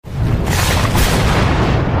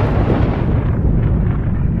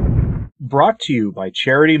brought to you by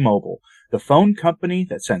Charity Mobile, the phone company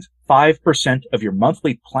that sends 5% of your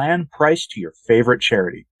monthly plan price to your favorite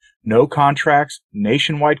charity. No contracts,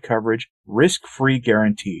 nationwide coverage, risk-free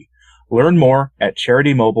guarantee. Learn more at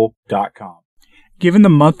CharityMobile.com. Given the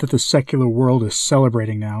month that the secular world is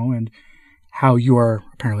celebrating now, and how you are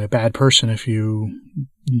apparently a bad person if you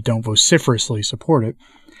don't vociferously support it,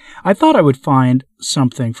 I thought I would find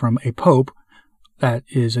something from a pope that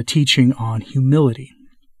is a teaching on humility.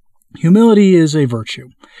 Humility is a virtue.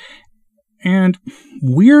 And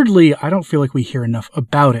weirdly, I don't feel like we hear enough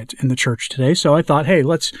about it in the church today. So I thought, hey,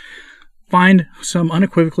 let's find some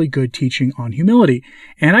unequivocally good teaching on humility.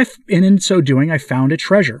 And in so doing, I found a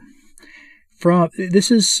treasure.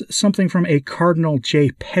 This is something from a Cardinal J.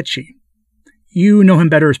 Pecci. You know him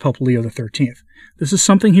better as Pope Leo XIII. This is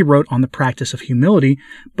something he wrote on the practice of humility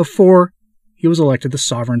before he was elected the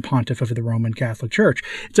sovereign pontiff of the Roman Catholic Church.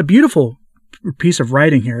 It's a beautiful piece of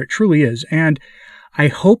writing here. It truly is. And I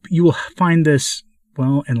hope you will find this,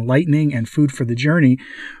 enlightening and food for the journey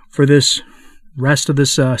for this rest of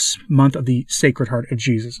this month of the Sacred Heart of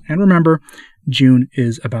Jesus. And remember, June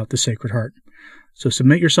is about the Sacred Heart. So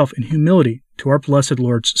submit yourself in humility to our Blessed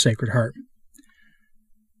Lord's Sacred Heart.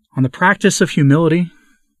 On the practice of humility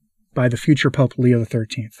by the future Pope Leo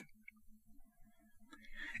XIII.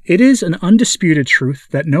 It is an undisputed truth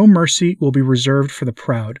that no mercy will be reserved for the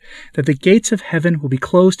proud, that the gates of heaven will be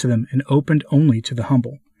closed to them and opened only to the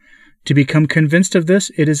humble. To become convinced of this,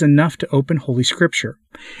 it is enough to open Holy Scripture.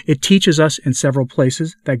 It teaches us in several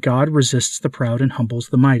places that God resists the proud and humbles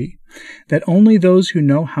the mighty, that only those who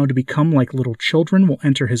know how to become like little children will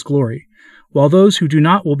enter His glory, while those who do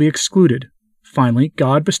not will be excluded. Finally,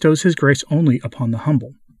 God bestows His grace only upon the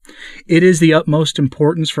humble. It is the utmost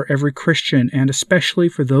importance for every Christian, and especially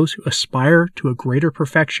for those who aspire to a greater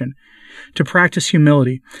perfection, to practice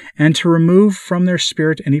humility, and to remove from their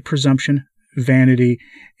spirit any presumption, vanity,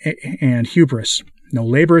 and hubris. No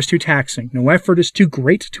labor is too taxing, no effort is too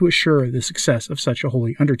great to assure the success of such a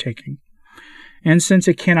holy undertaking. And since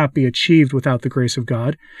it cannot be achieved without the grace of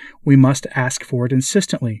God, we must ask for it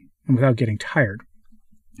insistently and without getting tired.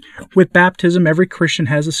 With baptism, every Christian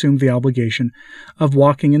has assumed the obligation of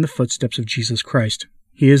walking in the footsteps of Jesus Christ.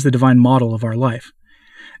 He is the divine model of our life.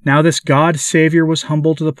 Now this God-Savior was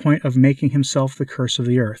humble to the point of making Himself the curse of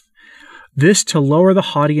the earth. This to lower the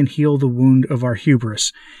haughty and heal the wound of our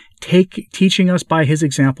hubris, teaching us by His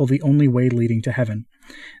example the only way leading to heaven.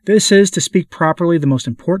 This is, to speak properly, the most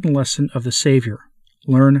important lesson of the Savior.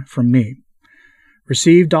 Learn from me.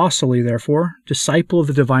 Receive docilely, therefore, disciple of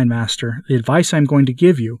the Divine Master, the advice I am going to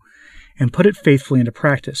give you, and put it faithfully into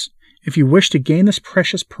practice, if you wish to gain this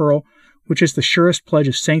precious pearl, which is the surest pledge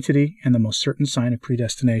of sanctity and the most certain sign of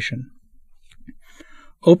predestination.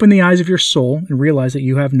 Open the eyes of your soul and realize that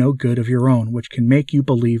you have no good of your own, which can make you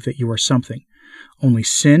believe that you are something. Only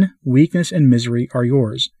sin, weakness, and misery are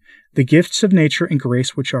yours. The gifts of nature and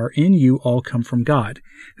grace which are in you all come from God,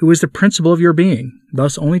 who is the principle of your being.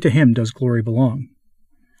 Thus only to Him does glory belong.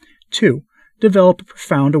 2. Develop a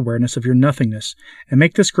profound awareness of your nothingness, and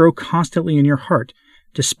make this grow constantly in your heart,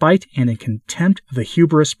 despite and in contempt of the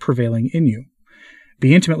hubris prevailing in you.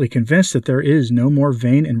 Be intimately convinced that there is no more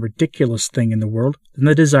vain and ridiculous thing in the world than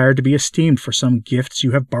the desire to be esteemed for some gifts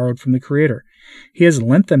you have borrowed from the Creator. He has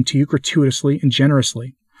lent them to you gratuitously and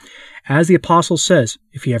generously. As the Apostle says,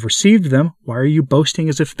 if you have received them, why are you boasting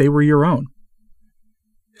as if they were your own?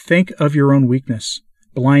 Think of your own weakness,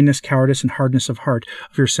 blindness, cowardice, and hardness of heart,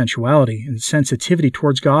 of your sensuality and sensitivity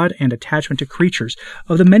towards God and attachment to creatures,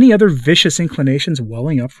 of the many other vicious inclinations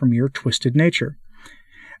welling up from your twisted nature.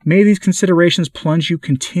 May these considerations plunge you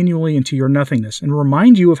continually into your nothingness and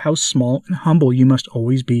remind you of how small and humble you must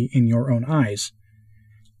always be in your own eyes.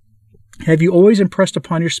 Have you always impressed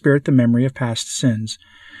upon your spirit the memory of past sins?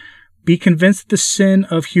 Be convinced that the sin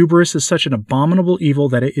of hubris is such an abominable evil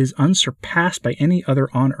that it is unsurpassed by any other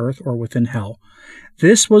on earth or within hell.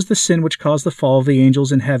 This was the sin which caused the fall of the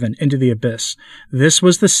angels in heaven into the abyss. This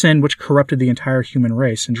was the sin which corrupted the entire human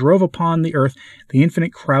race and drove upon the earth the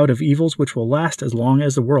infinite crowd of evils which will last as long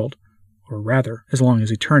as the world, or rather, as long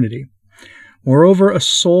as eternity. Moreover, a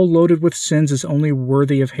soul loaded with sins is only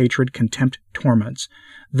worthy of hatred, contempt, torments.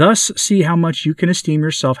 Thus, see how much you can esteem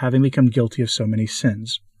yourself having become guilty of so many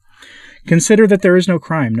sins. Consider that there is no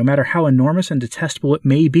crime, no matter how enormous and detestable it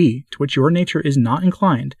may be, to which your nature is not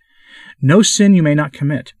inclined, no sin you may not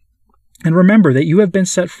commit. And remember that you have been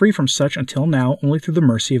set free from such until now only through the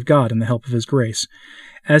mercy of God and the help of His grace.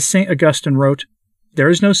 As St. Augustine wrote, "There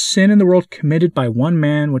is no sin in the world committed by one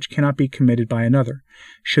man which cannot be committed by another,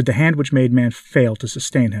 should the hand which made man fail to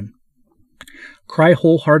sustain him." Cry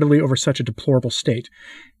wholeheartedly over such a deplorable state.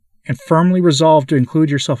 and firmly resolve to include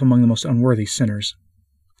yourself among the most unworthy sinners.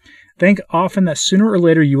 Think often that sooner or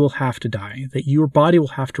later you will have to die, that your body will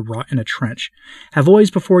have to rot in a trench. Have always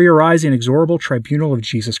before your eyes the inexorable tribunal of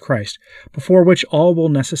Jesus Christ, before which all will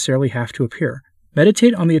necessarily have to appear.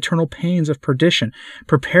 Meditate on the eternal pains of perdition,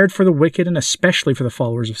 prepared for the wicked and especially for the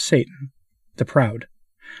followers of Satan, the proud.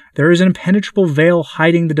 There is an impenetrable veil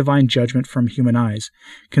hiding the divine judgment from human eyes.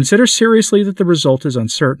 Consider seriously that the result is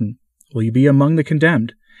uncertain. Will you be among the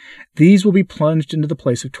condemned? These will be plunged into the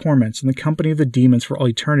place of torments in the company of the demons for all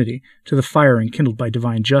eternity, to the fire enkindled by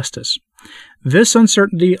divine justice. This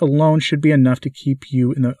uncertainty alone should be enough to keep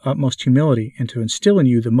you in the utmost humility and to instill in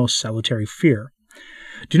you the most salutary fear.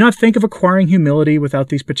 Do not think of acquiring humility without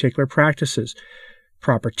these particular practices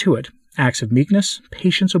proper to it. Acts of meekness,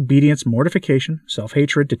 patience, obedience, mortification,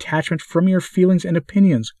 self-hatred, detachment from your feelings and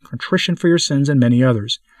opinions, contrition for your sins, and many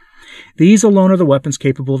others. These alone are the weapons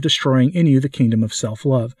capable of destroying in you the kingdom of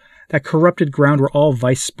self-love, that corrupted ground where all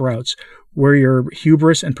vice sprouts, where your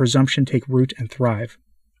hubris and presumption take root and thrive.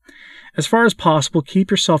 As far as possible,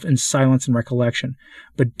 keep yourself in silence and recollection,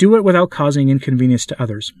 but do it without causing inconvenience to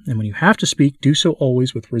others, and when you have to speak, do so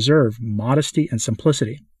always with reserve, modesty, and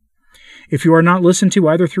simplicity. If you are not listened to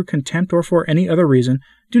either through contempt or for any other reason,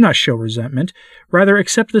 do not show resentment. Rather,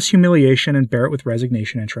 accept this humiliation and bear it with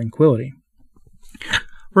resignation and tranquility.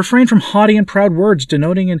 Refrain from haughty and proud words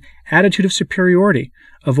denoting an attitude of superiority.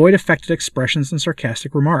 Avoid affected expressions and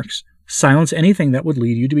sarcastic remarks. Silence anything that would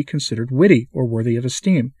lead you to be considered witty or worthy of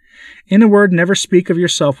esteem. In a word, never speak of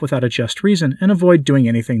yourself without a just reason, and avoid doing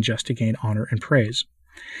anything just to gain honor and praise.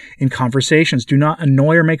 In conversations, do not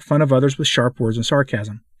annoy or make fun of others with sharp words and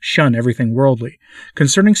sarcasm. Shun everything worldly.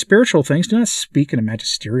 Concerning spiritual things, do not speak in a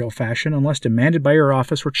magisterial fashion unless demanded by your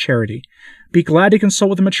office or charity. Be glad to consult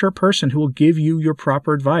with a mature person who will give you your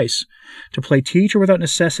proper advice. To play teacher without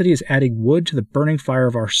necessity is adding wood to the burning fire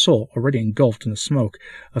of our soul, already engulfed in the smoke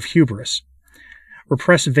of hubris.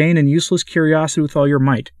 Repress vain and useless curiosity with all your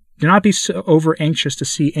might. Do not be so over-anxious to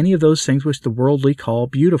see any of those things which the worldly call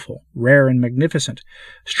beautiful, rare, and magnificent.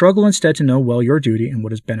 Struggle instead to know well your duty and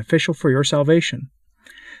what is beneficial for your salvation.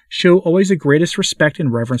 Show always the greatest respect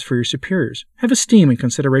and reverence for your superiors. Have esteem and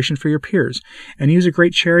consideration for your peers, and use a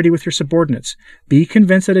great charity with your subordinates. Be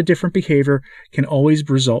convinced that a different behavior can always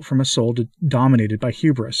result from a soul dominated by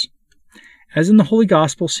hubris. As in the Holy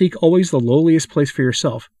Gospel, seek always the lowliest place for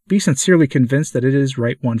yourself. Be sincerely convinced that it is the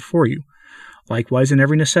right one for you. Likewise, in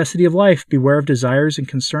every necessity of life, beware of desires and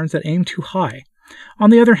concerns that aim too high. On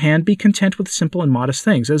the other hand, be content with simple and modest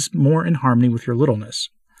things, as more in harmony with your littleness.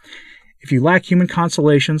 If you lack human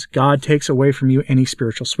consolations, God takes away from you any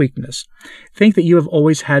spiritual sweetness. Think that you have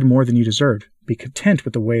always had more than you deserve. Be content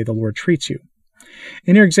with the way the Lord treats you.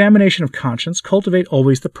 In your examination of conscience, cultivate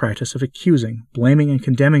always the practice of accusing, blaming, and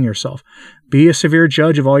condemning yourself. Be a severe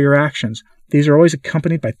judge of all your actions. These are always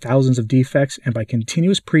accompanied by thousands of defects and by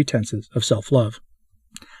continuous pretenses of self-love.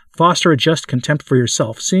 Foster a just contempt for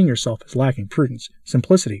yourself, seeing yourself as lacking prudence,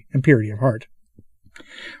 simplicity, and purity of heart.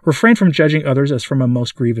 Refrain from judging others as from a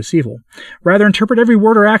most grievous evil. Rather, interpret every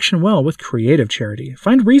word or action well with creative charity.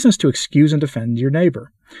 Find reasons to excuse and defend your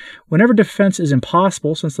neighbor. Whenever defense is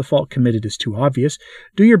impossible, since the fault committed is too obvious,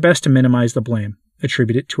 do your best to minimize the blame.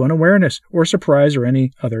 Attribute it to unawareness or surprise or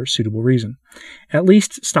any other suitable reason. At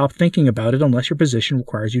least stop thinking about it unless your position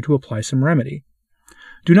requires you to apply some remedy.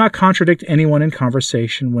 Do not contradict anyone in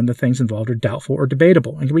conversation when the things involved are doubtful or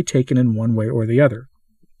debatable and can be taken in one way or the other.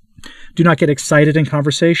 Do not get excited in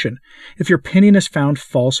conversation. If your opinion is found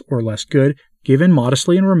false or less good, give in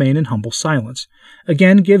modestly and remain in humble silence.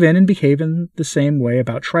 Again, give in and behave in the same way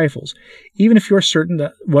about trifles, even if you are certain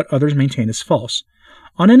that what others maintain is false.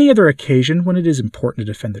 On any other occasion, when it is important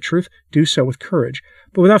to defend the truth, do so with courage,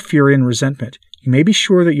 but without fury and resentment. You may be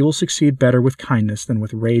sure that you will succeed better with kindness than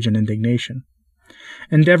with rage and indignation.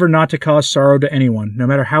 Endeavor not to cause sorrow to anyone, no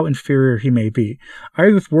matter how inferior he may be,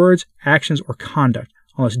 either with words, actions, or conduct,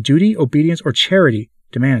 unless duty, obedience, or charity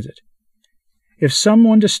demands it. If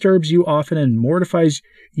someone disturbs you often and mortifies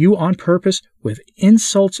you on purpose with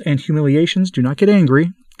insults and humiliations, do not get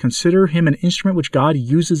angry. Consider him an instrument which God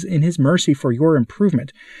uses in his mercy for your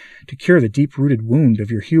improvement, to cure the deep-rooted wound of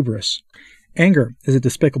your hubris. Anger is a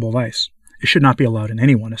despicable vice. It should not be allowed in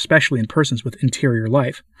anyone, especially in persons with interior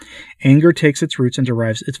life. Anger takes its roots and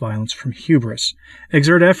derives its violence from hubris.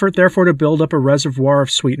 Exert effort, therefore, to build up a reservoir of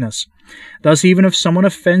sweetness. Thus, even if someone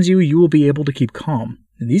offends you, you will be able to keep calm.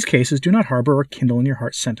 In these cases, do not harbor or kindle in your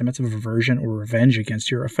heart sentiments of aversion or revenge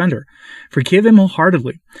against your offender. Forgive him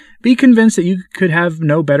wholeheartedly. Be convinced that you could have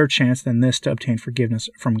no better chance than this to obtain forgiveness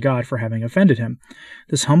from God for having offended him.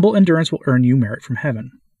 This humble endurance will earn you merit from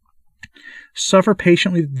heaven. Suffer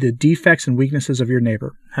patiently the defects and weaknesses of your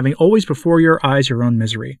neighbor, having always before your eyes your own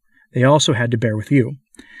misery. They also had to bear with you.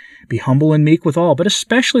 Be humble and meek with all, but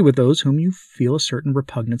especially with those whom you feel a certain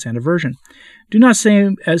repugnance and aversion. Do not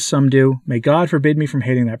say, as some do, "May God forbid me from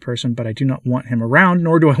hating that person, but I do not want him around,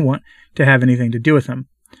 nor do I want to have anything to do with him."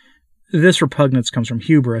 This repugnance comes from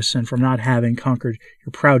hubris and from not having conquered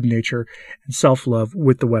your proud nature and self-love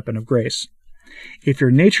with the weapon of grace. If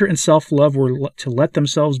your nature and self-love were to let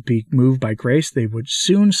themselves be moved by grace, they would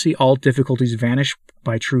soon see all difficulties vanish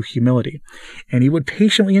by true humility, and you would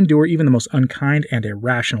patiently endure even the most unkind and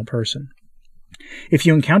irrational person. If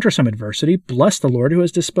you encounter some adversity, bless the Lord who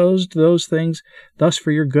has disposed those things thus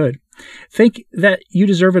for your good. Think that you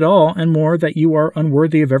deserve it all, and more, that you are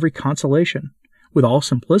unworthy of every consolation. With all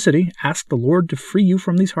simplicity, ask the Lord to free you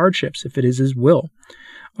from these hardships, if it is His will.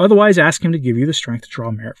 Otherwise, ask Him to give you the strength to draw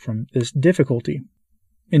merit from this difficulty.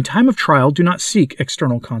 In time of trial, do not seek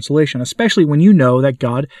external consolation, especially when you know that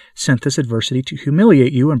God sent this adversity to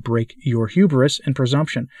humiliate you and break your hubris and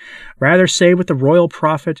presumption. Rather say with the royal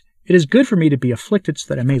prophet, "It is good for me to be afflicted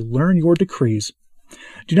so that I may learn your decrees."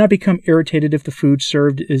 Do not become irritated if the food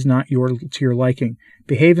served is not to your liking.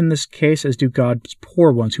 Behave in this case as do God's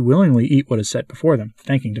poor ones who willingly eat what is set before them,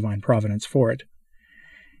 thanking divine providence for it.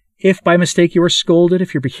 If by mistake you are scolded,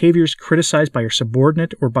 if your behavior is criticized by your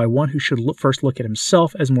subordinate or by one who should first look at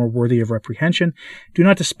himself as more worthy of reprehension, do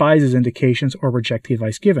not despise his indications or reject the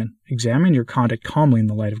advice given. Examine your conduct calmly in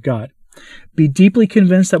the light of God. Be deeply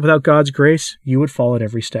convinced that without God's grace, you would fall at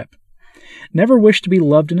every step. Never wish to be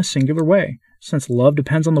loved in a singular way. Since love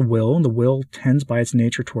depends on the will, and the will tends by its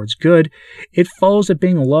nature towards good, it follows that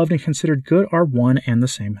being loved and considered good are one and the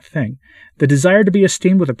same thing. The desire to be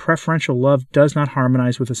esteemed with a preferential love does not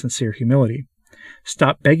harmonize with a sincere humility.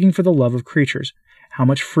 Stop begging for the love of creatures. How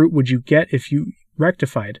much fruit would you get if you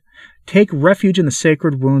rectified? Take refuge in the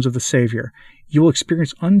sacred wounds of the Savior. You will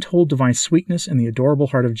experience untold divine sweetness in the adorable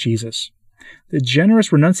heart of Jesus. The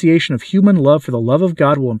generous renunciation of human love for the love of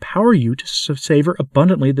God will empower you to savor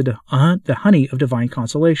abundantly the honey of divine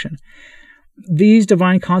consolation. These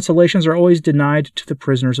divine consolations are always denied to the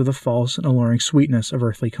prisoners of the false and alluring sweetness of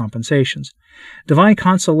earthly compensations. Divine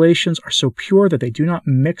consolations are so pure that they do not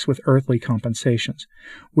mix with earthly compensations.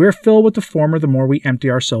 We are filled with the former the more we empty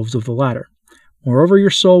ourselves of the latter. Moreover, your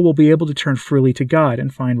soul will be able to turn freely to God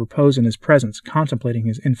and find repose in His presence, contemplating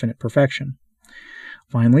His infinite perfection.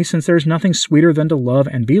 Finally, since there is nothing sweeter than to love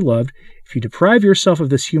and be loved, if you deprive yourself of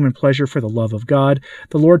this human pleasure for the love of God,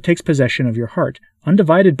 the Lord takes possession of your heart,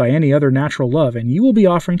 undivided by any other natural love, and you will be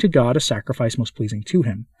offering to God a sacrifice most pleasing to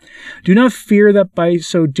Him. Do not fear that by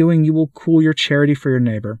so doing you will cool your charity for your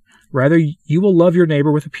neighbor. Rather, you will love your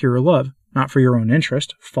neighbor with a pure love, not for your own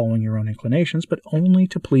interest, following your own inclinations, but only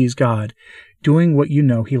to please God, doing what you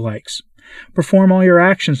know He likes. Perform all your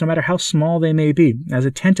actions, no matter how small they may be, as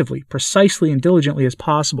attentively, precisely, and diligently as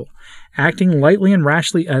possible. Acting lightly and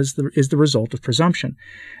rashly is the result of presumption.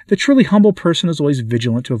 The truly humble person is always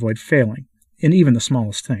vigilant to avoid failing, in even the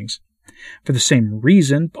smallest things. For the same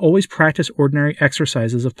reason, always practice ordinary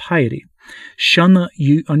exercises of piety. Shun the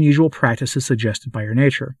unusual practices suggested by your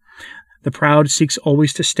nature. The proud seeks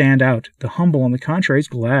always to stand out. The humble, on the contrary, is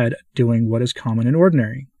glad doing what is common and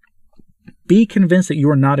ordinary. Be convinced that you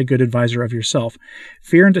are not a good adviser of yourself.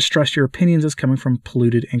 Fear and distrust your opinions as coming from a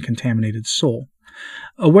polluted and contaminated soul.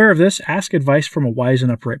 Aware of this, ask advice from a wise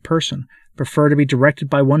and upright person. Prefer to be directed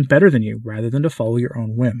by one better than you, rather than to follow your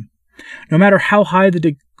own whim. No matter how high the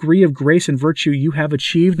degree of grace and virtue you have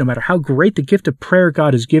achieved, no matter how great the gift of prayer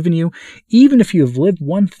God has given you, even if you have lived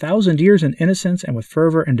 1,000 years in innocence and with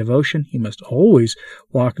fervor and devotion, you must always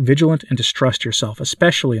walk vigilant and distrust yourself,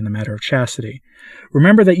 especially in the matter of chastity.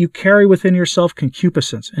 Remember that you carry within yourself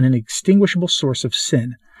concupiscence, an inextinguishable source of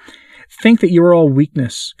sin. Think that you are all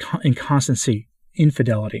weakness, inconstancy,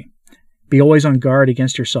 infidelity. Be always on guard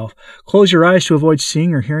against yourself. Close your eyes to avoid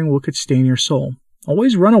seeing or hearing what could stain your soul.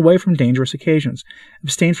 Always run away from dangerous occasions.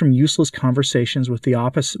 Abstain from useless conversations with the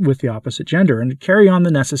opposite gender, and carry on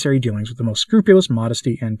the necessary dealings with the most scrupulous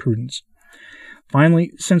modesty and prudence.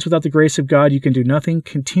 Finally, since without the grace of God you can do nothing,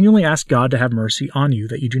 continually ask God to have mercy on you,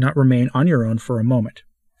 that you do not remain on your own for a moment.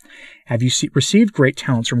 Have you received great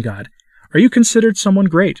talents from God? Are you considered someone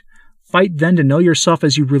great? Fight then to know yourself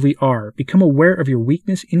as you really are. Become aware of your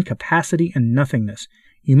weakness, incapacity, and nothingness.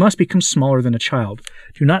 You must become smaller than a child.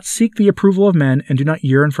 Do not seek the approval of men, and do not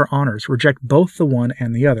yearn for honors. Reject both the one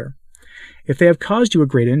and the other. If they have caused you a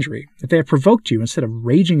great injury, if they have provoked you, instead of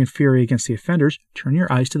raging in fury against the offenders, turn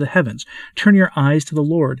your eyes to the heavens. Turn your eyes to the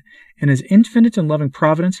Lord. In His infinite and loving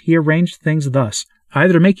providence, He arranged things thus,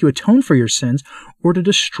 either to make you atone for your sins, or to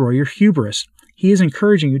destroy your hubris. He is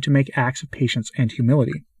encouraging you to make acts of patience and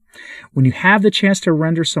humility. When you have the chance to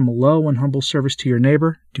render some low and humble service to your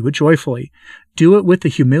neighbor, do it joyfully. Do it with the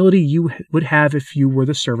humility you would have if you were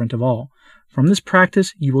the servant of all. From this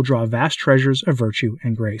practice, you will draw vast treasures of virtue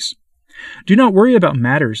and grace. Do not worry about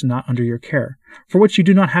matters not under your care, for which you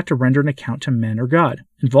do not have to render an account to men or God.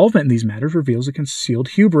 Involvement in these matters reveals a concealed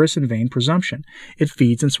hubris and vain presumption. It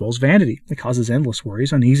feeds and swells vanity. It causes endless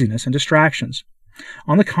worries, uneasiness, and distractions.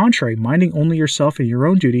 On the contrary, minding only yourself and your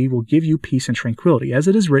own duty will give you peace and tranquility, as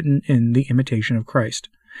it is written in the Imitation of Christ.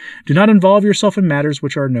 Do not involve yourself in matters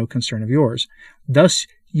which are no concern of yours. Thus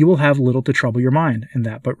you will have little to trouble your mind, and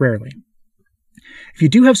that but rarely. If you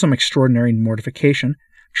do have some extraordinary mortification,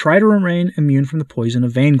 try to remain immune from the poison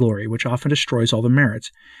of vainglory, which often destroys all the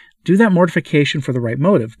merits. Do that mortification for the right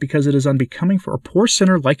motive, because it is unbecoming for a poor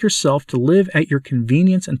sinner like yourself to live at your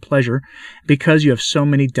convenience and pleasure because you have so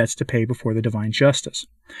many debts to pay before the divine justice.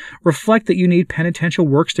 Reflect that you need penitential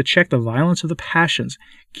works to check the violence of the passions,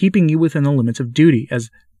 keeping you within the limits of duty, as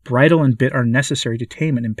bridle and bit are necessary to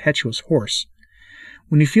tame an impetuous horse.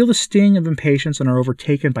 When you feel the sting of impatience and are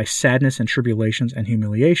overtaken by sadness and tribulations and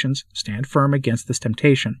humiliations, stand firm against this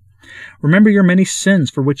temptation. Remember your many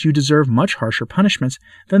sins for which you deserve much harsher punishments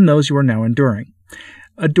than those you are now enduring.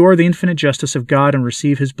 Adore the infinite justice of God and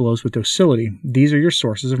receive his blows with docility. These are your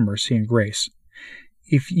sources of mercy and grace.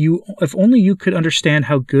 If only you could understand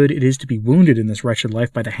how good it is to be wounded in this wretched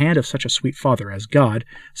life by the hand of such a sweet Father as God,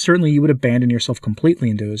 certainly you would abandon yourself completely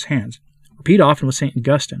into his hands. Repeat often with St.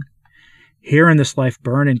 Augustine, "Here in this life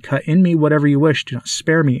burn and cut in me whatever you wish. Do not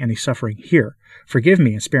spare me any suffering here. Forgive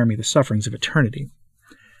me and spare me the sufferings of eternity."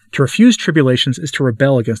 To refuse tribulations is to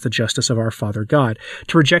rebel against the justice of our Father God,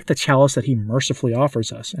 to reject the chalice that he mercifully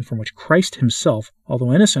offers us, and from which Christ himself,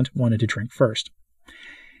 although innocent, wanted to drink first.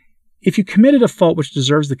 If you committed a fault which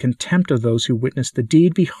deserves the contempt of those who witnessed the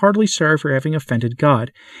deed, be heartily sorry for having offended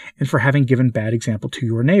God, and for having given bad example to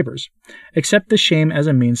your neighbors. Accept the shame as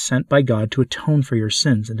a means sent by God to atone for your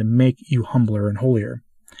sins and to make you humbler and holier.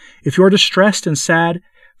 If you are distressed and sad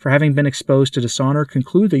for having been exposed to dishonor,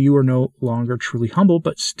 conclude that you are no longer truly humble,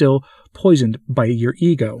 but still poisoned by your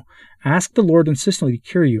ego. Ask the Lord insistently to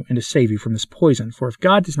cure you and to save you from this poison, for if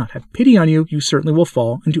God does not have pity on you, you certainly will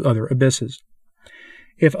fall into other abysses.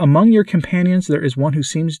 If among your companions there is one who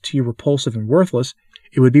seems to you repulsive and worthless,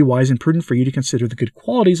 it would be wise and prudent for you to consider the good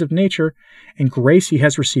qualities of nature and grace he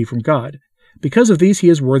has received from God. Because of these he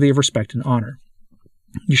is worthy of respect and honor.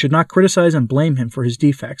 You should not criticize and blame him for his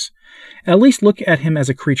defects. At least look at him as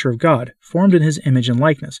a creature of God, formed in his image and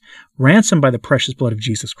likeness, ransomed by the precious blood of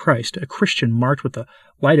Jesus Christ, a Christian marked with the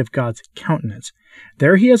light of God's countenance.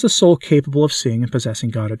 There he has a soul capable of seeing and possessing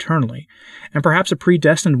God eternally, and perhaps a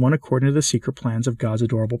predestined one according to the secret plans of God's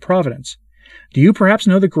adorable providence. Do you perhaps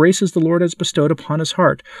know the graces the Lord has bestowed upon his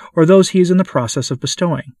heart, or those he is in the process of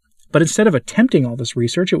bestowing? But instead of attempting all this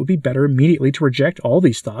research, it would be better immediately to reject all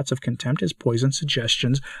these thoughts of contempt as poisoned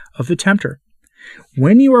suggestions of the tempter.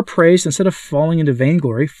 When you are praised, instead of falling into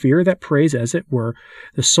vainglory, fear that praise as it were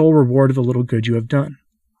the sole reward of the little good you have done.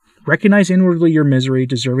 Recognize inwardly your misery,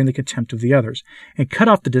 deserving the contempt of the others, and cut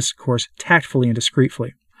off the discourse tactfully and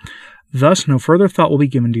discreetly. Thus no further thought will be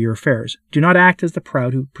given to your affairs. Do not act as the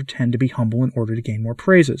proud who pretend to be humble in order to gain more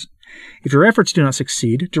praises. If your efforts do not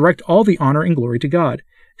succeed, direct all the honor and glory to God,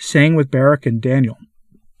 saying with Baruch and Daniel,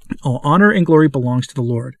 "All honor and glory belongs to the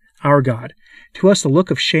Lord, our God. To us the look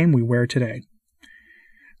of shame we wear today."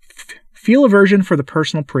 Feel aversion for the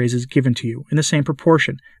personal praises given to you in the same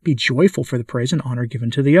proportion. Be joyful for the praise and honor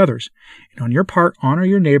given to the others. And on your part, honor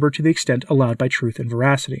your neighbor to the extent allowed by truth and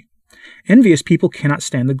veracity. Envious people cannot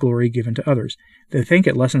stand the glory given to others. They think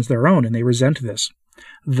it lessens their own, and they resent this.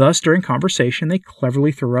 Thus, during conversation, they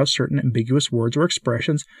cleverly throw out certain ambiguous words or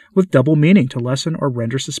expressions with double meaning to lessen or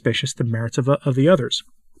render suspicious the merits of the others.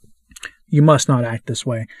 You must not act this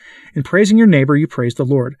way. In praising your neighbor, you praise the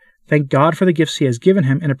Lord. Thank God for the gifts he has given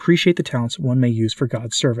him and appreciate the talents one may use for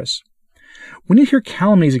God's service. When you hear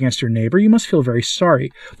calumnies against your neighbor, you must feel very sorry,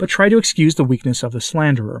 but try to excuse the weakness of the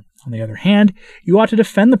slanderer. On the other hand, you ought to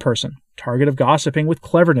defend the person, target of gossiping, with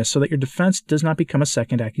cleverness so that your defense does not become a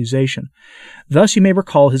second accusation. Thus you may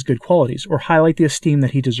recall his good qualities, or highlight the esteem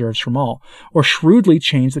that he deserves from all, or shrewdly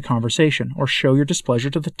change the conversation, or show your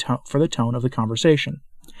displeasure for the tone of the conversation.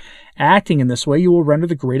 Acting in this way, you will render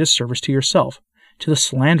the greatest service to yourself, to the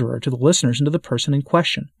slanderer, to the listeners, and to the person in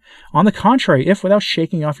question. On the contrary, if, without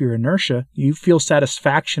shaking off your inertia, you feel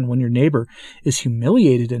satisfaction when your neighbor is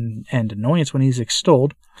humiliated and annoyance when he is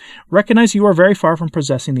extolled, recognize you are very far from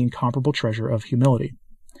possessing the incomparable treasure of humility.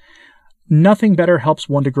 Nothing better helps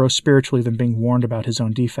one to grow spiritually than being warned about his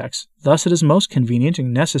own defects. Thus it is most convenient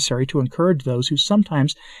and necessary to encourage those who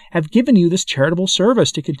sometimes have given you this charitable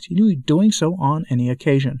service to continue doing so on any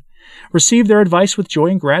occasion. Receive their advice with joy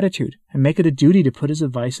and gratitude, and make it a duty to put his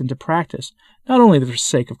advice into practice, not only for the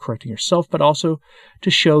sake of correcting yourself, but also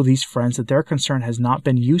to show these friends that their concern has not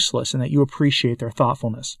been useless and that you appreciate their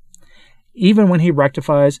thoughtfulness. Even when he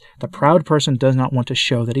rectifies, the proud person does not want to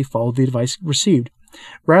show that he followed the advice received.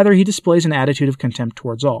 Rather, he displays an attitude of contempt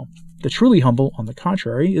towards all. The truly humble, on the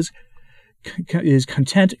contrary, is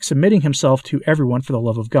content submitting himself to everyone for the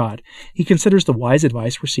love of God. He considers the wise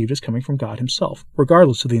advice received as coming from God himself,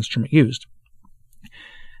 regardless of the instrument used.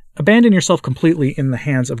 Abandon yourself completely in the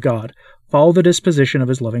hands of God. Follow the disposition of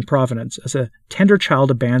his loving providence, as a tender child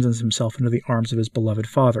abandons himself into the arms of his beloved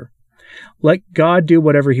Father. Let God do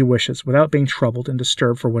whatever he wishes, without being troubled and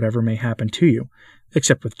disturbed for whatever may happen to you.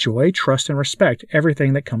 Accept with joy, trust, and respect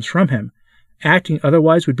everything that comes from him. Acting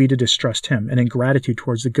otherwise would be to distrust him, and ingratitude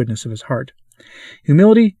towards the goodness of his heart.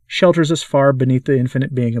 Humility shelters us far beneath the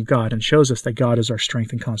infinite being of God, and shows us that God is our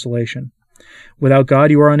strength and consolation. Without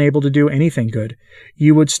God, you are unable to do anything good.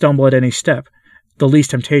 You would stumble at any step. The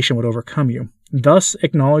least temptation would overcome you. Thus,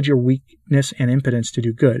 acknowledge your weakness and impotence to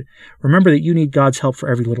do good. Remember that you need God's help for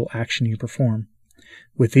every little action you perform.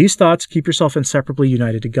 With these thoughts, keep yourself inseparably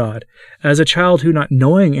united to God, as a child who, not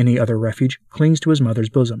knowing any other refuge, clings to his mother's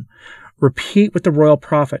bosom. Repeat with the royal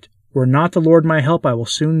prophet, "Were not the Lord my help, I will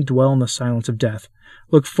soon dwell in the silence of death.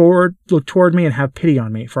 Look toward me and have pity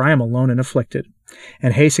on me, for I am alone and afflicted.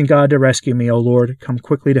 And hasten God to rescue me, O Lord, come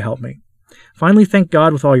quickly to help me." Finally, thank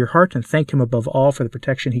God with all your heart, and thank him above all for the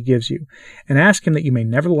protection he gives you, and ask him that you may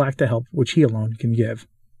never lack the help which he alone can give.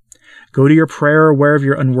 Go to your prayer aware of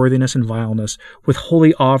your unworthiness and vileness, with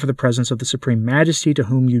holy awe for the presence of the Supreme Majesty to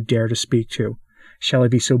whom you dare to speak to. Shall I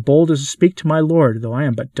be so bold as to speak to my Lord, though I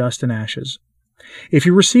am but dust and ashes? If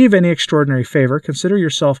you receive any extraordinary favor, consider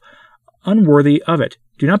yourself unworthy of it.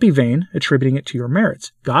 Do not be vain, attributing it to your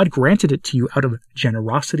merits. God granted it to you out of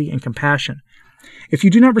generosity and compassion. If you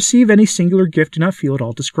do not receive any singular gift, do not feel at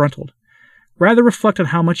all disgruntled. Rather reflect on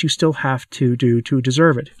how much you still have to do to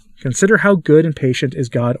deserve it. Consider how good and patient is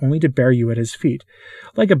God only to bear you at his feet,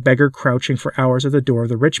 like a beggar crouching for hours at the door of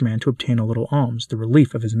the rich man to obtain a little alms, the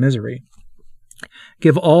relief of his misery.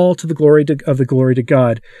 Give all to the glory to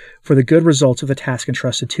God for the good results of the task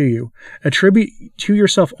entrusted to you. Attribute to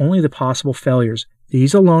yourself only the possible failures.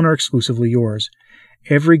 These alone are exclusively yours.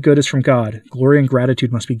 Every good is from God. Glory and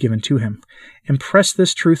gratitude must be given to him. Impress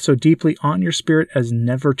this truth so deeply on your spirit as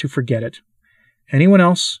never to forget it. Anyone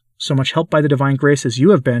else, so much helped by the divine grace as you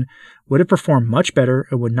have been, would have performed much better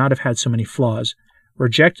and would not have had so many flaws.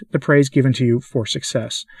 Reject the praise given to you for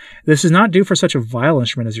success. This is not due for such a vile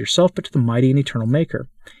instrument as yourself, but to the mighty and eternal Maker.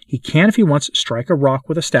 He can, if he wants, strike a rock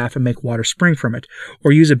with a staff and make water spring from it,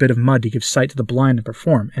 or use a bit of mud to give sight to the blind and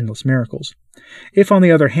perform endless miracles. If, on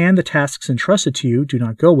the other hand, the tasks entrusted to you do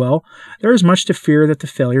not go well, there is much to fear that the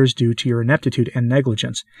failure is due to your ineptitude and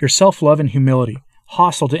negligence, your self-love and humility,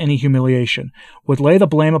 hostile to any humiliation, would lay the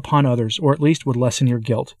blame upon others, or at least would lessen your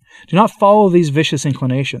guilt. Do not follow these vicious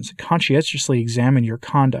inclinations. Conscientiously examine your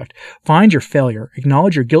conduct. Find your failure.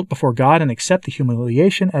 Acknowledge your guilt before God and accept the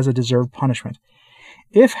humiliation as a deserved punishment.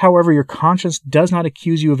 If, however, your conscience does not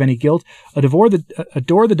accuse you of any guilt, adore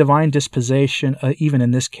the divine disposition even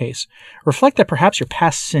in this case. Reflect that perhaps your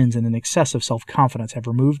past sins and an excessive self-confidence have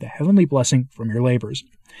removed the heavenly blessing from your labors.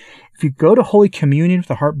 If you go to Holy Communion with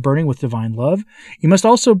a heart burning with divine love, you must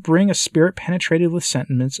also bring a spirit penetrated with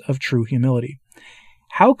sentiments of true humility.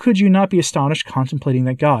 How could you not be astonished contemplating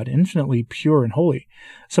that God, infinitely pure and holy,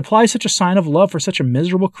 supplies such a sign of love for such a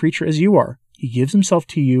miserable creature as you are? He gives himself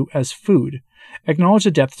to you as food. Acknowledge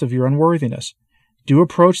the depths of your unworthiness. Do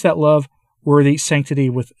approach that love-worthy sanctity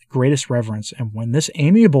with greatest reverence, and when this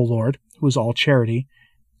amiable Lord, who is all charity,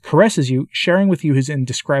 caresses you, sharing with you his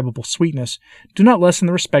indescribable sweetness, do not lessen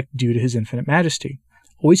the respect due to his infinite majesty.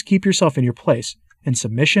 Always keep yourself in your place, in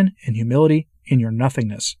submission, in humility, in your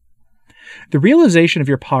nothingness. The realization of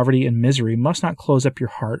your poverty and misery must not close up your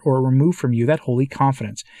heart or remove from you that holy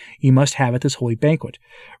confidence you must have at this holy banquet.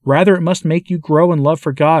 Rather, it must make you grow in love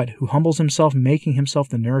for God, who humbles himself, making himself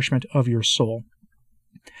the nourishment of your soul.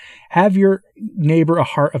 Have your neighbor a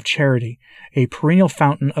heart of charity, a perennial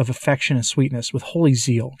fountain of affection and sweetness, with holy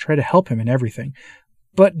zeal. Try to help him in everything,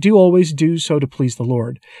 but do always do so to please the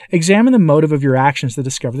Lord. Examine the motive of your actions to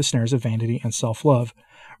discover the snares of vanity and self-love.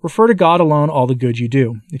 Refer to God alone all the good you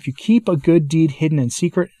do. If you keep a good deed hidden in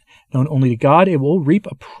secret, known only to God, it will reap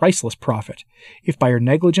a priceless profit. If by your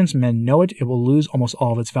negligence men know it, it will lose almost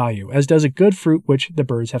all of its value, as does a good fruit which the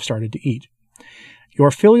birds have started to eat. Your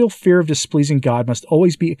filial fear of displeasing God must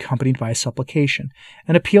always be accompanied by a supplication,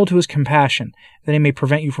 an appeal to his compassion, that he may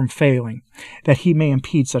prevent you from failing, that he may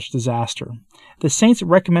impede such disaster. The saints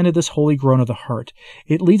recommended this holy groan of the heart.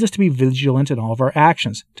 It leads us to be vigilant in all of our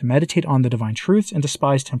actions, to meditate on the divine truths and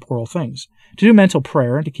despise temporal things, to do mental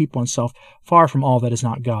prayer and to keep oneself far from all that is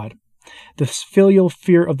not God. This filial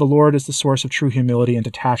fear of the Lord is the source of true humility and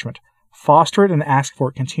detachment. Foster it and ask for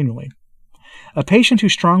it continually. A patient who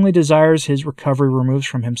strongly desires his recovery removes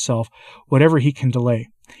from himself whatever he can delay.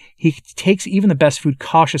 He takes even the best food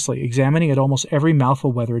cautiously, examining at almost every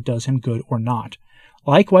mouthful whether it does him good or not.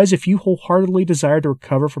 Likewise, if you wholeheartedly desire to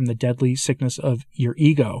recover from the deadly sickness of your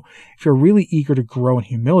ego, if you're really eager to grow in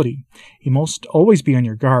humility, you must always be on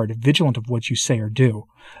your guard, vigilant of what you say or do.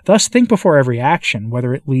 Thus think before every action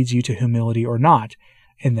whether it leads you to humility or not,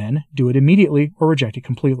 and then do it immediately or reject it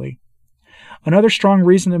completely. Another strong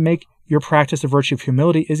reason to make your practice the virtue of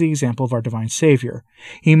humility is the example of our divine Savior.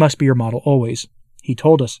 He must be your model always. He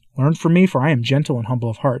told us, "Learn from me, for I am gentle and humble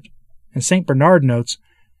of heart." And St. Bernard notes,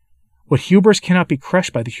 "What hubris cannot be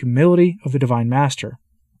crushed by the humility of the divine Master."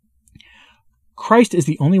 Christ is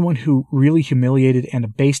the only one who really humiliated and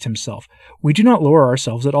abased himself. We do not lower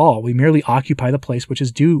ourselves at all. We merely occupy the place which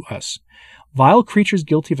is due us. Vile creatures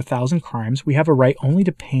guilty of 1,000 crimes, we have a right only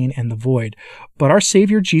to pain and the void. But our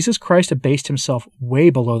Savior Jesus Christ abased himself way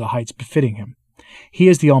below the heights befitting him. He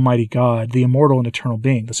is the Almighty God, the immortal and eternal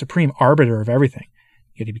being, the supreme arbiter of everything.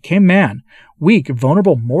 Yet he became man, weak,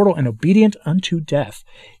 vulnerable, mortal, and obedient unto death.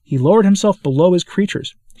 He lowered himself below his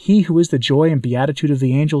creatures. He who is the joy and beatitude of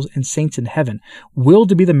the angels and saints in heaven willed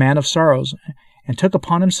to be the man of sorrows, and took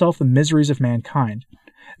upon himself the miseries of mankind.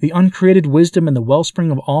 The uncreated wisdom and the wellspring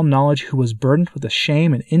of all knowledge, who was burdened with the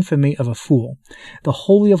shame and infamy of a fool, the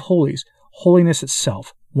Holy of Holies, holiness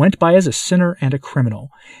itself, went by as a sinner and a criminal.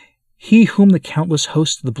 He whom the countless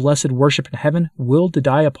hosts of the blessed worship in heaven willed to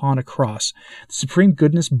die upon a cross. The supreme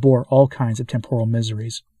goodness bore all kinds of temporal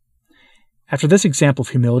miseries. After this example of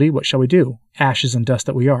humility, what shall we do? Ashes and dust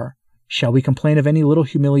that we are. Shall we complain of any little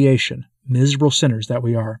humiliation, miserable sinners that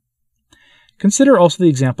we are? Consider also the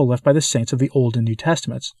example left by the saints of the Old and New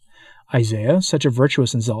Testaments. Isaiah, such a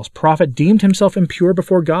virtuous and zealous prophet, deemed himself impure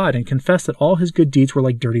before God and confessed that all his good deeds were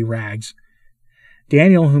like dirty rags.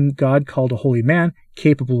 Daniel, whom God called a holy man,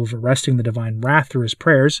 capable of arresting the divine wrath through his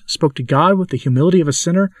prayers, spoke to God with the humility of a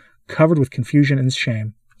sinner covered with confusion and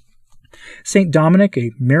shame. St. Dominic,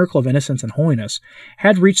 a miracle of innocence and holiness,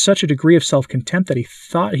 had reached such a degree of self-contempt that he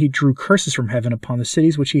thought he drew curses from heaven upon the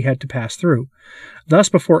cities which he had to pass through. Thus,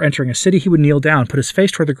 before entering a city, he would kneel down, put his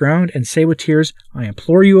face toward the ground, and say with tears, "I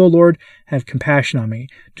implore you, O Lord, have compassion on me.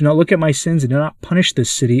 Do not look at my sins, and do not punish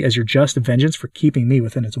this city as your just vengeance for keeping me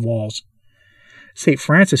within its walls." St.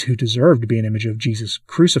 Francis, who deserved to be an image of Jesus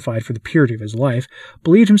crucified for the purity of his life,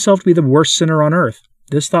 believed himself to be the worst sinner on earth.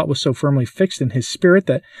 This thought was so firmly fixed in his spirit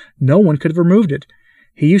that no one could have removed it.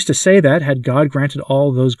 He used to say that, had God granted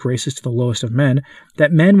all those graces to the lowest of men,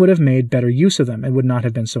 that men would have made better use of them and would not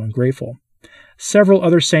have been so ungrateful. Several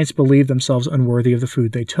other saints believed themselves unworthy of the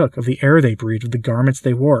food they took, of the air they breathed, of the garments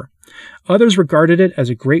they wore. Others regarded it as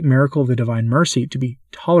a great miracle of the divine mercy to be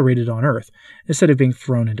tolerated on earth, instead of being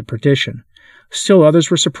thrown into perdition. Still others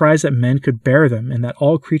were surprised that men could bear them, and that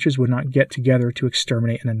all creatures would not get together to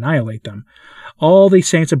exterminate and annihilate them. All these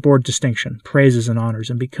saints abhorred distinction, praises, and honors,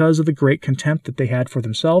 and because of the great contempt that they had for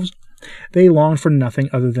themselves, they longed for nothing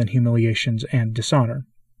other than humiliations and dishonor.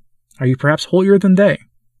 Are you perhaps holier than they?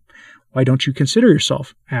 Why don't you consider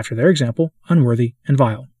yourself, after their example, unworthy and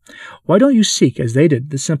vile? Why don't you seek, as they did,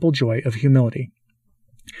 the simple joy of humility?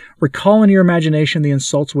 Recall in your imagination the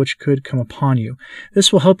insults which could come upon you.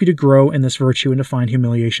 This will help you to grow in this virtue and to find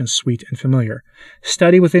humiliation sweet and familiar.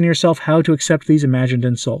 Study within yourself how to accept these imagined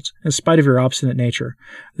insults, in spite of your obstinate nature.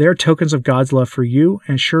 They are tokens of God's love for you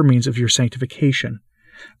and sure means of your sanctification.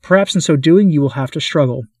 Perhaps in so doing you will have to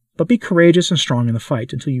struggle, but be courageous and strong in the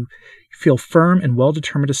fight until you feel firm and well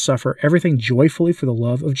determined to suffer everything joyfully for the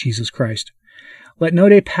love of Jesus Christ. Let no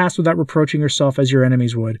day pass without reproaching yourself as your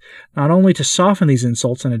enemies would, not only to soften these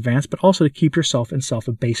insults in advance, but also to keep yourself in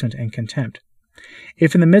self-abasement and contempt.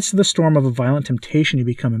 If in the midst of the storm of a violent temptation you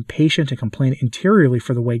become impatient and complain interiorly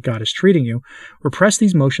for the way God is treating you, repress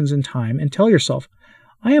these motions in time and tell yourself,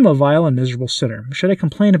 "I am a vile and miserable sinner. Should I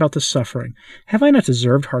complain about this suffering? Have I not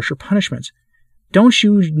deserved harsher punishments? Don't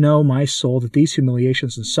you know, my soul, that these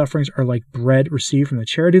humiliations and sufferings are like bread received from the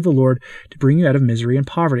charity of the Lord to bring you out of misery and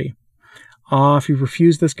poverty? Ah, if you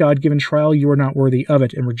refuse this God-given trial, you are not worthy of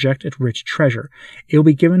it and reject its rich treasure. It will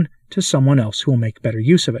be given to someone else who will make better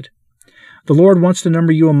use of it. The Lord wants to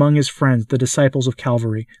number you among his friends, the disciples of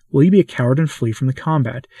Calvary. Will you be a coward and flee from the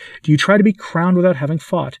combat? Do you try to be crowned without having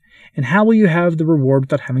fought? And how will you have the reward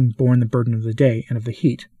without having borne the burden of the day and of the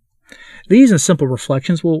heat? These and simple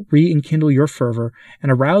reflections will re-enkindle your fervor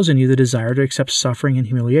and arouse in you the desire to accept suffering and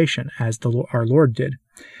humiliation, as our Lord did.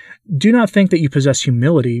 Do not think that you possess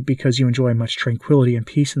humility because you enjoy much tranquility and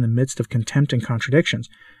peace in the midst of contempt and contradictions.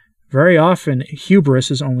 Very often, hubris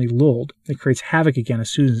is only lulled. It creates havoc again as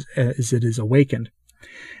soon as it is awakened.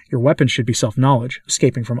 Your weapon should be self-knowledge,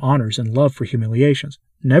 escaping from honors and love for humiliations.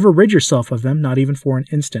 Never rid yourself of them, not even for an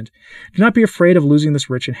instant. Do not be afraid of losing this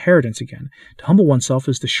rich inheritance again. To humble oneself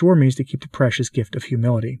is the sure means to keep the precious gift of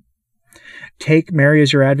humility. Take Mary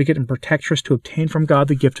as your advocate and protectress to obtain from God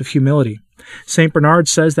the gift of humility. St. Bernard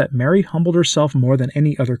says that Mary humbled herself more than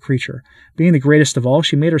any other creature. Being the greatest of all,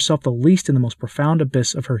 she made herself the least in the most profound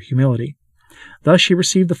abyss of her humility. Thus she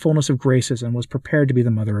received the fullness of graces and was prepared to be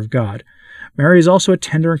the mother of God. Mary is also a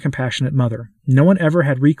tender and compassionate mother. No one ever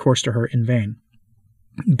had recourse to her in vain.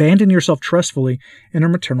 Abandon yourself trustfully in her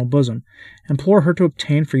maternal bosom. Implore her to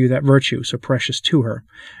obtain for you that virtue so precious to her.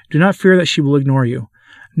 Do not fear that she will ignore you.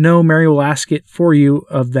 No, Mary will ask it for you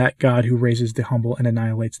of that God who raises the humble and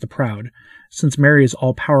annihilates the proud. Since Mary is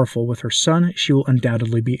all-powerful with her Son, she will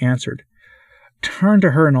undoubtedly be answered. Turn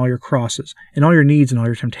to her in all your crosses, in all your needs and all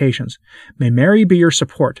your temptations. May Mary be your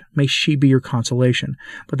support, may she be your consolation.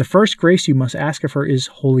 But the first grace you must ask of her is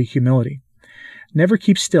holy humility. Never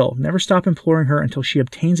keep still, never stop imploring her until she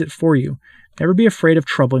obtains it for you. Never be afraid of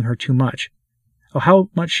troubling her too much. Oh, how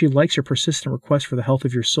much she likes your persistent request for the health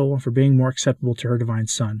of your soul and for being more acceptable to her divine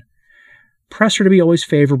Son. Press her to be always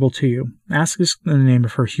favorable to you. Ask this in the name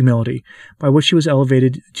of her humility, by which she was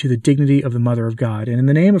elevated to the dignity of the Mother of God, and in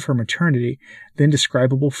the name of her maternity, the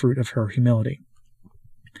indescribable fruit of her humility.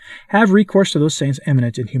 Have recourse to those saints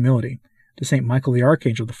eminent in humility. To St. Michael the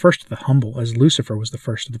Archangel, the first of the humble, as Lucifer was the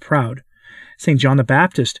first of the proud. St. John the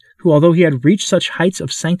Baptist, who, although he had reached such heights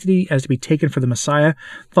of sanctity as to be taken for the Messiah,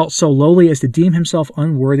 felt so lowly as to deem himself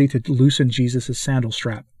unworthy to loosen Jesus' sandal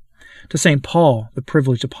strap. To St. Paul, the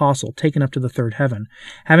privileged apostle, taken up to the third heaven,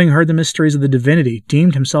 having heard the mysteries of the divinity,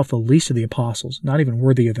 deemed himself the least of the apostles, not even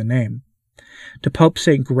worthy of the name. To Pope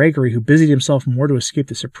St. Gregory, who busied himself more to escape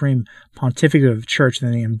the supreme pontificate of the Church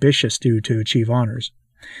than the ambitious do to achieve honors.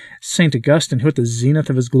 St. Augustine, who at the zenith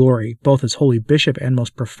of his glory, both as holy bishop and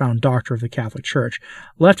most profound doctor of the Catholic Church,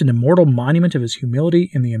 left an immortal monument of his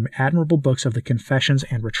humility in the admirable books of the Confessions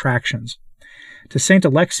and Retractions. To St.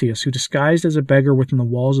 Alexius, who, disguised as a beggar within the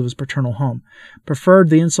walls of his paternal home,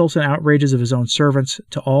 preferred the insults and outrages of his own servants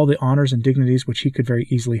to all the honors and dignities which he could very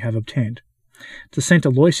easily have obtained. To St.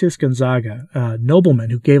 Aloysius Gonzaga, a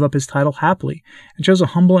nobleman who gave up his title happily and chose a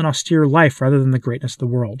humble and austere life rather than the greatness of the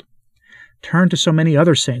world. Turn to so many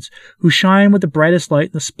other saints who shine with the brightest light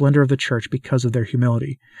in the splendor of the Church because of their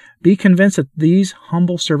humility. Be convinced that these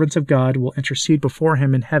humble servants of God will intercede before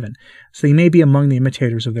him in heaven, so you may be among the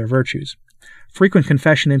imitators of their virtues. Frequent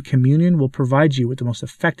confession and communion will provide you with the most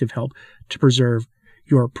effective help to preserve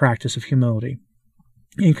your practice of humility.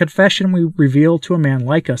 In confession, we reveal to a man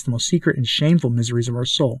like us the most secret and shameful miseries of our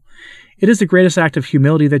soul. It is the greatest act of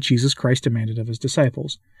humility that Jesus Christ demanded of his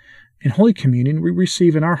disciples. In Holy Communion, we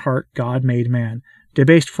receive in our heart God made man,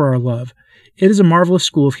 debased for our love. It is a marvelous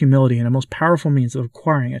school of humility and a most powerful means of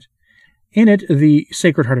acquiring it. In it, the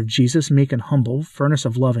Sacred Heart of Jesus, meek and humble, furnace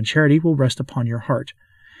of love and charity, will rest upon your heart.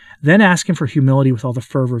 Then ask him for humility with all the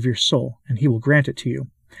fervor of your soul, and he will grant it to you.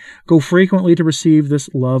 Go frequently to receive this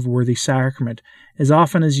love-worthy sacrament. As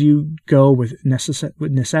often as you go with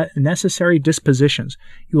necessary dispositions,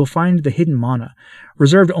 you will find the hidden manna,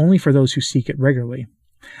 reserved only for those who seek it regularly.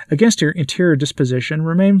 Against your interior disposition,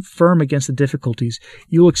 remain firm against the difficulties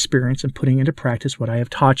you will experience in putting into practice what I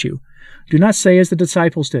have taught you. Do not say as the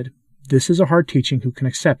disciples did, "This is a hard teaching, who can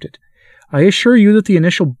accept it?" I assure you that the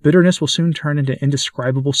initial bitterness will soon turn into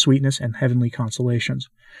indescribable sweetness and heavenly consolations.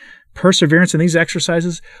 Perseverance in these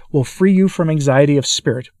exercises will free you from anxiety of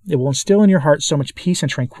spirit. It will instill in your heart so much peace and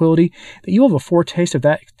tranquility that you will have a foretaste of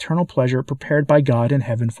that eternal pleasure prepared by God in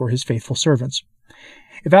heaven for his faithful servants.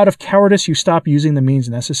 If out of cowardice you stop using the means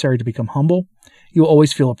necessary to become humble, you will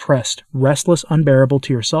always feel oppressed, restless, unbearable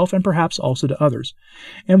to yourself and perhaps also to others.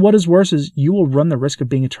 And what is worse is you will run the risk of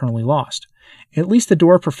being eternally lost. At least the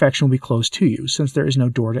door of perfection will be closed to you, since there is no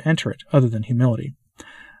door to enter it, other than humility.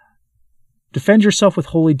 Defend yourself with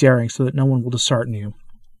holy daring so that no one will dishearten you.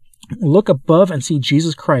 Look above and see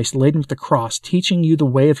Jesus Christ laden with the cross, teaching you the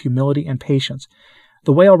way of humility and patience,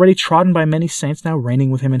 the way already trodden by many saints now reigning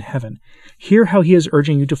with him in heaven. Hear how he is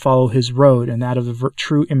urging you to follow his road and that of the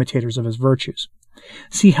true imitators of his virtues.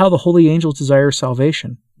 See how the holy angels desire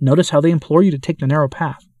salvation. Notice how they implore you to take the narrow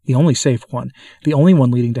path, the only safe one, the only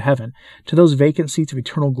one leading to heaven, to those vacant seats of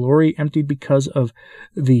eternal glory emptied because of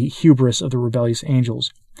the hubris of the rebellious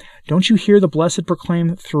angels. Don't you hear the blessed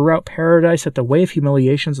proclaim throughout paradise that the way of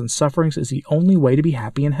humiliations and sufferings is the only way to be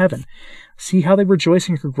happy in heaven? See how they rejoice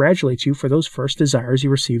and congratulate you for those first desires you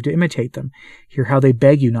received to imitate them. Hear how they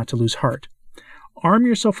beg you not to lose heart. Arm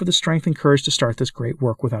yourself with the strength and courage to start this great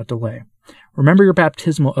work without delay. Remember your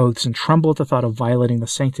baptismal oaths and tremble at the thought of violating the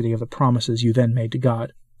sanctity of the promises you then made to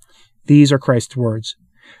God. These are Christ's words.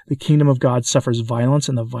 The kingdom of God suffers violence,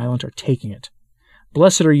 and the violent are taking it.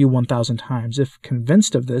 Blessed are you 1,000 times, if,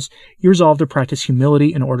 convinced of this, you resolve to practice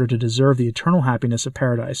humility in order to deserve the eternal happiness of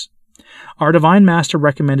paradise. Our divine Master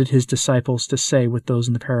recommended his disciples to say with those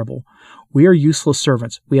in the parable, "We are useless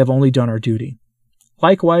servants, we have only done our duty."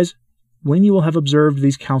 Likewise, when you will have observed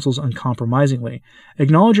these counsels uncompromisingly,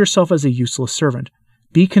 acknowledge yourself as a useless servant.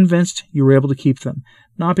 Be convinced you were able to keep them,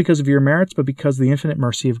 not because of your merits, but because of the infinite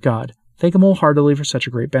mercy of God. Thank him wholeheartedly for such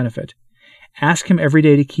a great benefit. Ask him every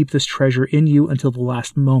day to keep this treasure in you until the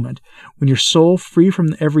last moment, when your soul, free from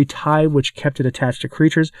every tie which kept it attached to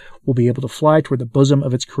creatures, will be able to fly toward the bosom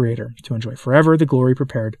of its Creator, to enjoy forever the glory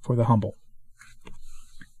prepared for the humble.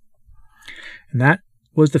 And that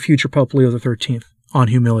was the future Pope Leo XIII on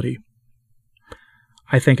humility.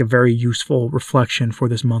 I think a very useful reflection for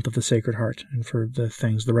this month of the Sacred Heart and for the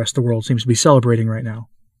things the rest of the world seems to be celebrating right now.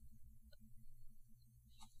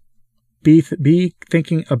 Be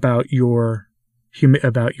thinking about your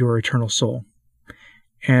eternal soul,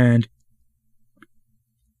 and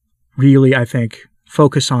really, I think,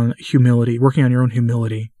 focus on humility, working on your own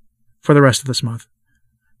humility for the rest of this month.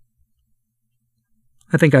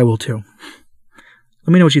 I think I will too.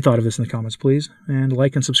 Let me know what you thought of this in the comments, please. And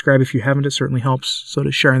like and subscribe if you haven't. It certainly helps. So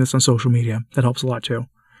does sharing this on social media. That helps a lot too.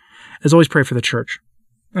 As always, pray for the Church.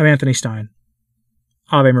 I'm Anthony Stein.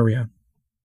 Ave Maria.